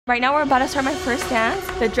Right now we're about to start my first dance.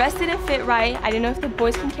 The dress didn't fit right. I didn't know if the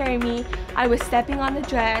boys can carry me. I was stepping on the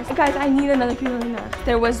dress. Guys, I need another quinceañera.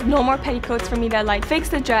 There was no more petticoats for me to like fix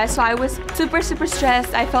the dress, so I was super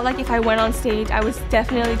stressed. I felt like if I went on stage, I was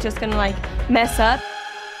definitely just gonna like mess up.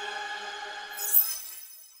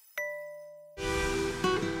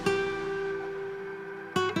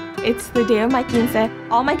 It's the day of my quince.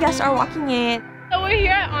 All my guests are walking in. So we're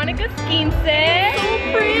here at Anika's quince.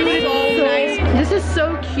 So pretty. So nice. This is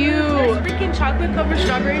so cute. There's freaking chocolate covered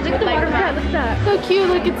strawberries. Look at the waterfront. Look at that. So cute.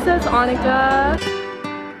 Look, it says Anika.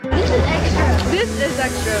 This is extra. This is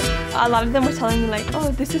extra. A lot of them were telling me like, oh,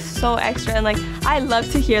 this is so extra. And like, I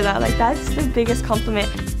love to hear that. Like, that's the biggest compliment.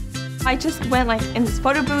 I just went like in this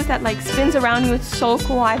photo booth that like spins around you. It's so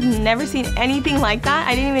cool. I've never seen anything like that.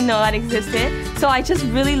 I didn't even know that existed. So I just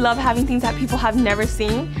really love having things that people have never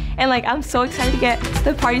seen. And like, I'm so excited to get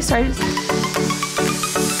the party started.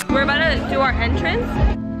 We're about to do our entrance.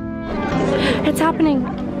 It's happening.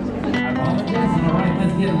 Alright,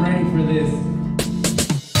 let's get ready for this.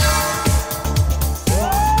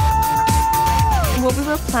 What we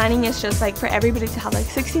were planning is just like for everybody to have like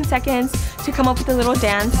 16 seconds to come up with a little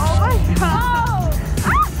dance. Oh my god!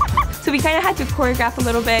 So we kind of had to choreograph a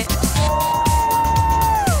little bit.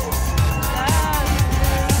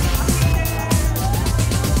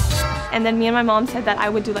 And then me and my mom said that I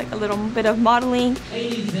would do like a little bit of modeling.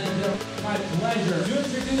 Ladies and gentlemen, my pleasure to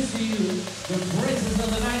introduce to you the princess of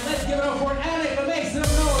the night. Let's give it up for Anika. Make some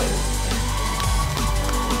noise.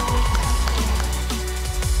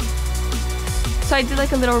 So I did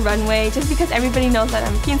like a little runway just because everybody knows that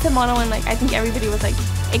I'm a quince model and like I think everybody was like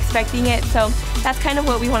expecting it. So that's kind of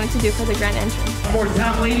what we wanted to do for the grand entrance. One more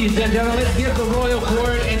time, ladies and gentlemen, let's give the royal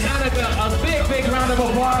court and Anika a big round of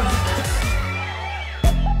applause.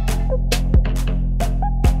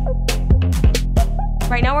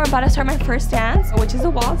 Right now we're about to start my first dance, which is a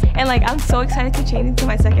waltz. And like, I'm so excited to change into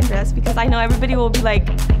my second dress because I know everybody will be like,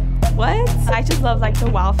 what? I just love like the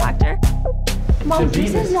wow factor. Mom,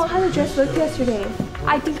 this is not how the dress looked yesterday.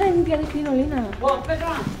 I think I need the other quinceañera. Well, put it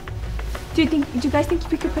on. Do you guys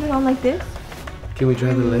think we could put it on like this? Can we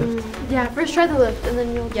try the lift? Yeah, first try the lift and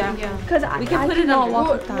then you'll Yeah. Because we can put it on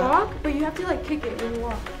walk with that. Walk, but you have to like kick it when you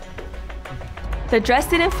walk. The dress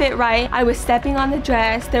didn't fit right. I was stepping on the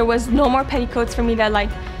dress. There was no more petticoats for me to like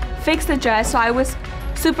fix the dress, so I was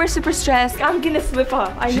super stressed. I'm gonna slip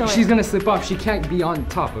off. I know She's gonna slip off. She can't be on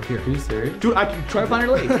top of here. Are you serious? Dude, I can try to find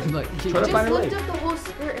her leg. Like, Try to find her leg. Just lift up the whole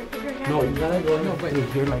skirt and put your hand. No, you gotta go in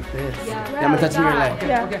here like this. Yeah, I'm touching your leg.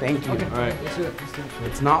 Yeah. Okay. Thank you. Okay. Alright. Let's do it. Let's do it.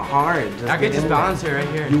 It's not hard. I can just balance her right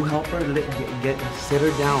here. You help her sit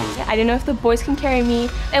her down. I didn't know if the boys can carry me.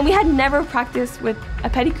 And we had never practiced with a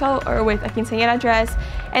petticoat or with a quinceañera dress.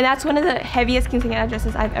 And that's one of the heaviest quinceañera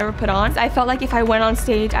dresses I've ever put on. I felt like if I went on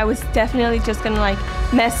stage, I was definitely just gonna like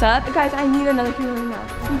mess up. Guys, I need another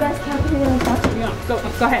quinceañera. You guys can't put it on top. Yeah,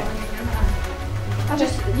 go ahead.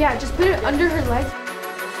 Just put it under her legs.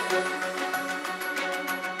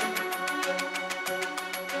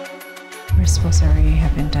 We're supposed to already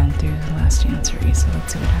have been done through the last dancery, so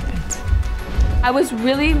let's see what happens. I was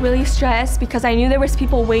really stressed because I knew there was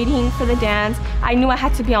people waiting for the dance. I knew I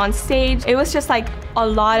had to be on stage. It was just like a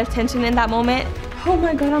lot of tension in that moment. Oh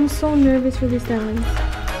my god, I'm so nervous for this dance.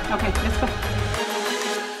 Okay, let's go.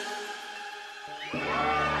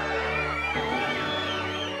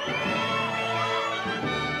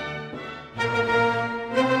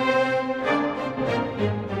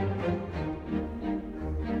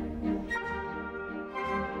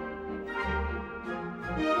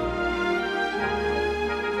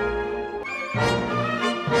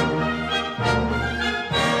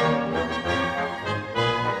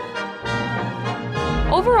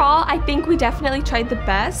 Overall, I think we definitely tried the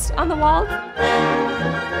best on the wall.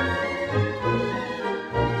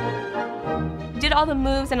 Did all the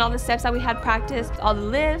moves and all the steps that we had practiced, all the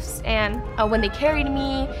lifts, and when they carried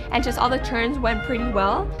me, and just all the turns went pretty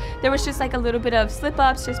well. There was just like a little bit of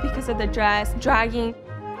slip-ups just because of the dress, dragging.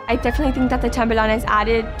 I definitely think that the chambelanes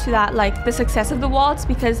added to that, like the success of the waltz,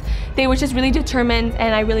 because they were just really determined,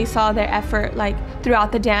 and I really saw their effort like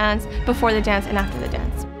throughout the dance, before the dance, and after the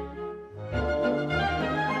dance.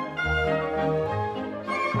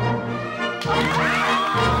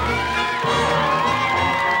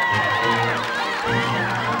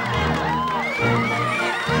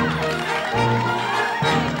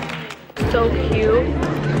 So cute.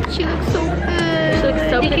 She looks so good. She looks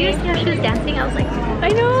so Did pretty. you see how she was dancing? I was like, I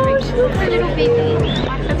know, she looks her little baby.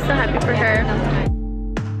 I'm so happy for her.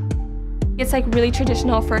 It's like really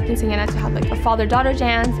traditional for quinceañera to have like a father-daughter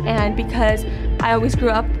dance, and because I always grew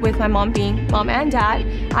up with my mom being mom and dad,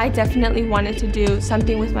 I definitely wanted to do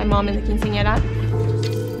something with my mom in the quinceañera.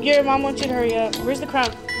 Your mom wants you to hurry up. Where's the crown?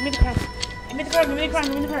 Give me the crown. Give me the crown. Give me the crown.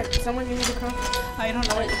 Give me the crown. Someone give me the crown. I don't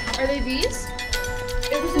know it. Are they these?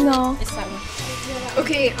 No. It's that one.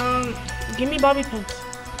 Okay, give me bobby pins.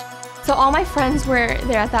 So all my friends were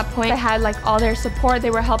there at that point. I had like all their support. They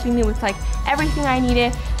were helping me with like everything I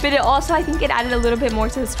needed. But it also, I think it added a little bit more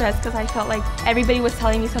to the stress because I felt like everybody was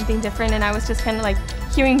telling me something different and I was just kind of like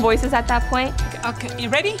hearing voices at that point. Okay, you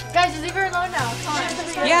ready? guys, just leave her alone now. Come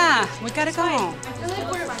on. Yeah, we gotta go. I feel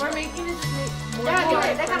like we're making it just more.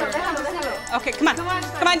 Okay, come on.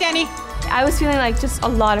 Come on, Danny. I was feeling like just a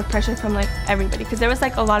lot of pressure from like everybody because there was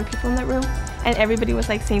like a lot of people in that room and everybody was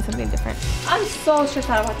like saying something different. I'm so stressed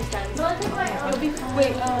out about this dance.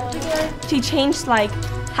 Wait, she changed like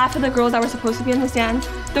half of the girls that were supposed to be in this dance.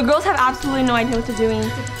 The girls have absolutely no idea what they're doing.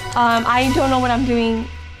 I don't know what I'm doing.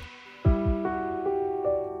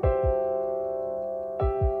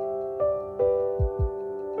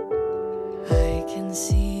 I can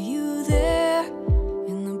see you there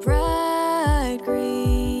in the bright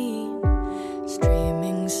green,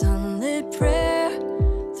 streaming sunlit prayer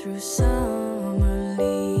through summer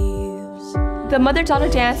leaves. The mother-daughter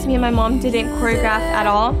dance me and my mom didn't choreograph at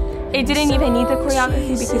all. It didn't even need the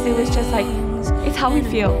choreography because it was just like, it's how we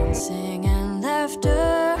feel.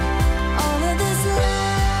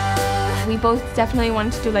 We both definitely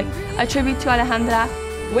wanted to do like a tribute to Alejandra.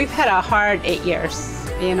 We've had a hard 8 years,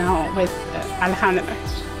 you know, with Alejandra.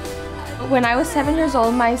 When I was 7 years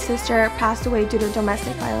old, my sister passed away due to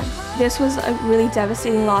domestic violence. This was a really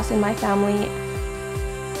devastating loss in my family.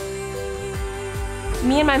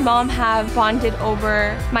 Me and my mom have bonded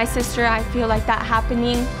over my sister. I feel like that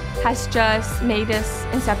happening has just made us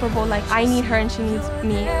inseparable. Like, I need her and she needs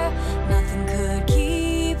me. Nothing could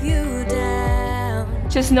keep you down.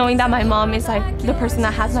 Just knowing that my mom is like the person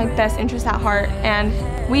that has my best interest at heart, and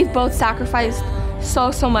we've both sacrificed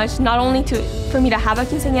so much, not only for me to have a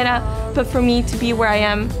quinceañera, but for me to be where I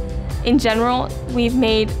am in general. We've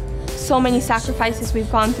made so many sacrifices,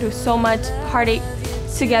 we've gone through so much heartache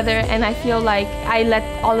together, and I feel like I let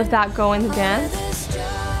all of that go in the dance.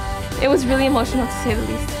 It was really emotional to say the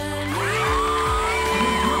least.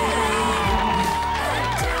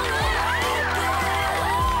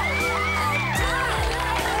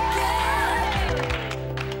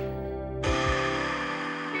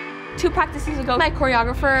 Two practices ago, my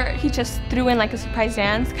choreographer, he just threw in like a surprise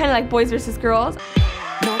dance, kind of like boys versus girls.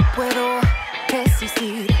 No puedo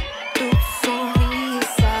resistir tu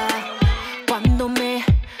sonrisa. Cuando me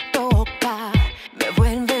toca, me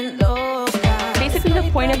vuelve loca. Basically, the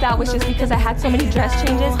point of that was just because I had so many dress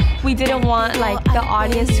changes, we didn't want like the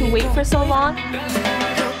audience to wait for so long.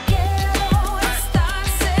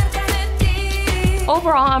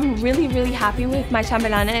 Overall, I'm really happy with my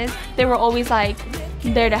chambelanes. They were always like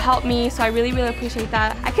there to help me, so I really appreciate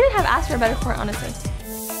that. I couldn't have asked for a better court, honestly.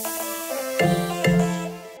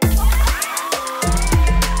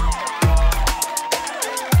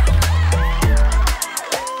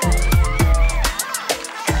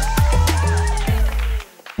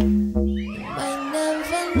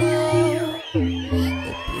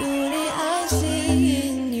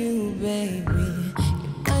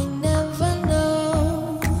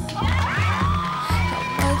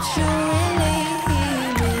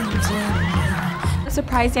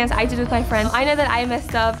 Surprise dance I did with my friends. I know that I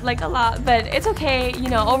messed up like a lot, but it's okay. You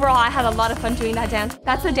know, overall I had a lot of fun doing that dance.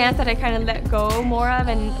 That's the dance that I kind of let go more of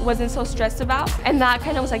and wasn't so stressed about. And that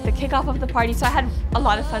kind of was like the kickoff of the party. So I had a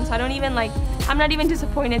lot of fun. So I'm not even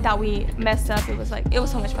disappointed that we messed up. It was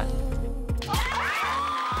so much fun.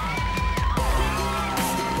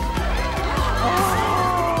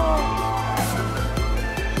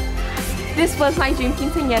 This was my dream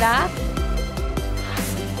quinceañera.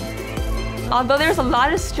 Although there's a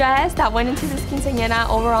lot of stress that went into this quinceañera,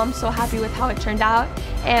 overall I'm so happy with how it turned out.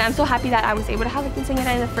 And I'm so happy that I was able to have a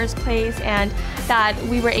quinceañera in the first place and that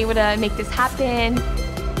we were able to make this happen.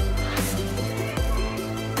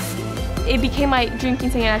 It became my dream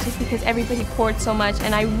quinceañera just because everybody poured so much,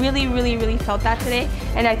 and I really felt that today.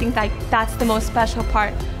 And I think that's the most special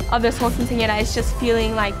part of this whole quinceañera, is just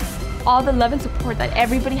feeling like all the love and support that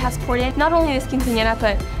everybody has poured in, not only this quinceañera,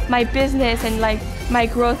 but my business and like my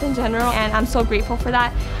growth in general, and I'm so grateful for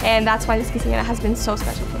that, and that's why this quinceañera has been so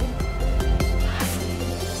special for me.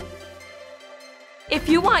 If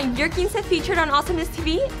you want your quince featured on Awesomeness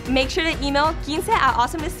TV, make sure to email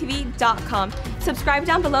quince@awesomeness.com. Subscribe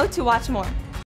down below to watch more.